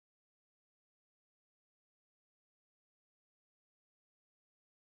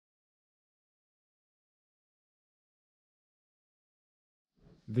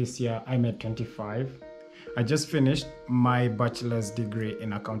This year I'm at 25. I just finished my bachelor's degree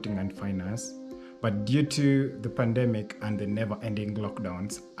in accounting and finance, but due to the pandemic and the never-ending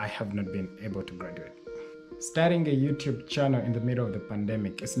lockdowns, I have not been able to graduate. Starting a YouTube channel in the middle of the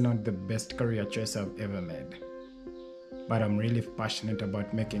pandemic is not the best career choice I've ever made. But I'm really passionate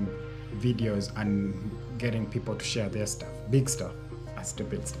about making videos and getting people to share their stuff, big stuff and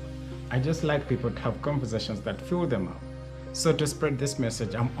stupid stuff. I just like people to have conversations that fill them up. So to spread this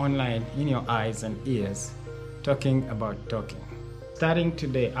message, I'm online in your eyes and ears, talking about talking. Starting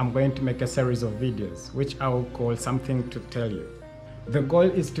today, I'm going to make a series of videos, which I will call Something to Tell You. The goal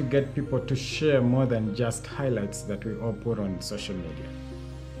is to get people to share more than just highlights that we all put on social media.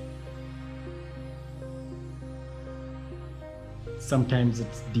 Sometimes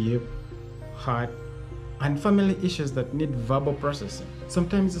it's deep, hard, and family issues that need verbal processing.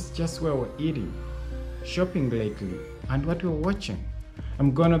 Sometimes it's just where we're eating, shopping lately, and what we're watching.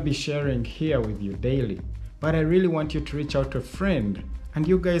 I'm gonna be sharing here with you daily, but I really want you to reach out to a friend and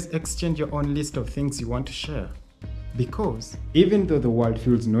you guys exchange your own list of things you want to share. Because even though the world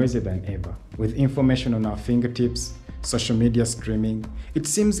feels noisier than ever, with information on our fingertips, social media streaming, it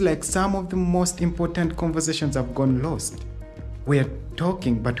seems like some of the most important conversations have gone lost. We are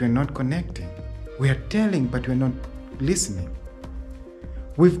talking, but we're not connecting. We are telling, but we're not listening.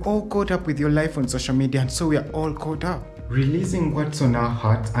 We've all caught up with your life on social media, and so we are all caught up. Releasing what's on our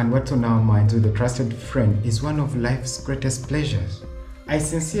hearts and what's on our minds with a trusted friend is one of life's greatest pleasures. I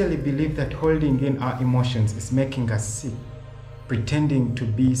sincerely believe that holding in our emotions is making us sick. Pretending to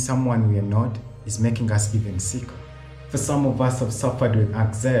be someone we are not is making us even sicker. For some of us have suffered with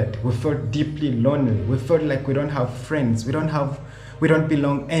anxiety. We felt deeply lonely. We felt like we don't have friends. We don't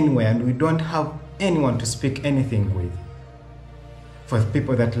belong anywhere, and we don't have anyone to speak anything with. For the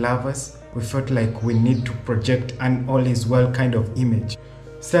people that love us, we felt like we need to project an all is well kind of image.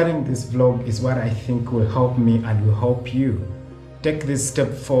 Starting this vlog is what I think will help me and will help you take this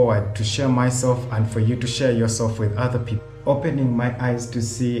step forward to share myself and for you to share yourself with other people. Opening my eyes to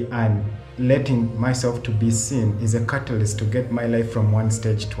see and letting myself to be seen is a catalyst to get my life from one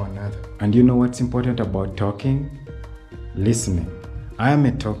stage to another. And you know what's important about talking? Listening. I am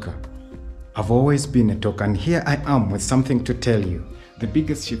a talker. I've always been a talker, and here I am with something to tell you. The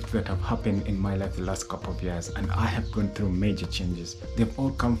biggest shifts that have happened in my life the last couple of years, and I have gone through major changes, they've all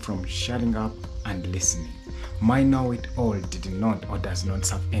come from shutting up and listening. My know-it-all did not or does not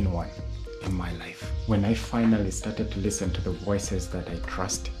serve anyone in my life. When I finally started to listen to the voices that I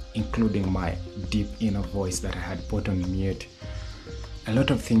trust, including my deep inner voice that I had put on mute, a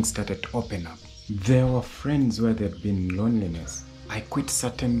lot of things started to open up. There were friends where there'd been loneliness. I quit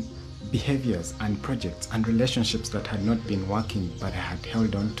certain behaviors and projects and relationships that had not been working, but I had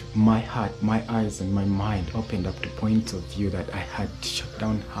held on to. My heart, my eyes, and my mind opened up to points of view that I had shut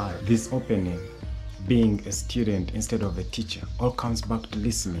down hard. This opening, being a student instead of a teacher, all comes back to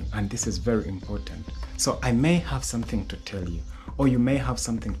listening, and this is very important. So I may have something to tell you, or you may have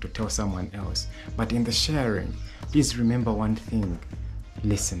something to tell someone else, but in the sharing, please remember one thing: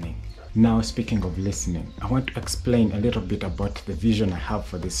 listening. Now, speaking of listening, I want to explain a little bit about the vision I have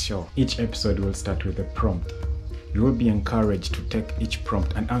for this show. Each episode will start with a prompt. You will be encouraged to take each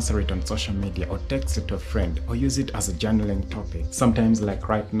prompt and answer it on social media, or text it to a friend, or use it as a journaling topic. Sometimes, like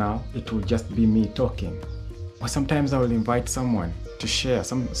right now, it will just be me talking. Or sometimes I will invite someone to share,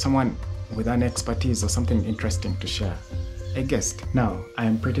 someone with an expertise or something interesting to share. A guest. Now, I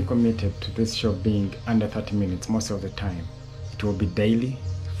am pretty committed to this show being under 30 minutes most of the time. It will be daily,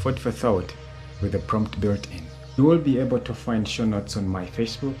 food for thought, with a prompt built in. You will be able to find show notes on my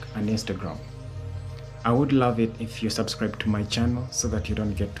Facebook and Instagram. I would love it if you subscribe to my channel so that you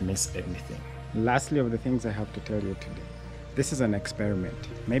don't get to miss anything. Lastly, of the things I have to tell you today, this is an experiment.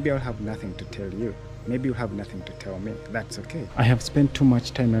 Maybe I'll have nothing to tell you. Maybe you'll have nothing to tell me. That's okay. I have spent too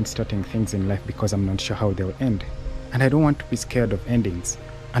much time on starting things in life because I'm not sure how they'll end. And I don't want to be scared of endings.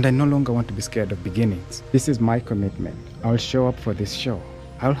 And I no longer want to be scared of beginnings. This is my commitment. I'll show up for this show.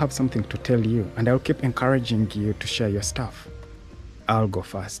 I'll have something to tell you, and I'll keep encouraging you to share your stuff. I'll go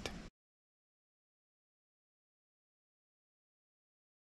first.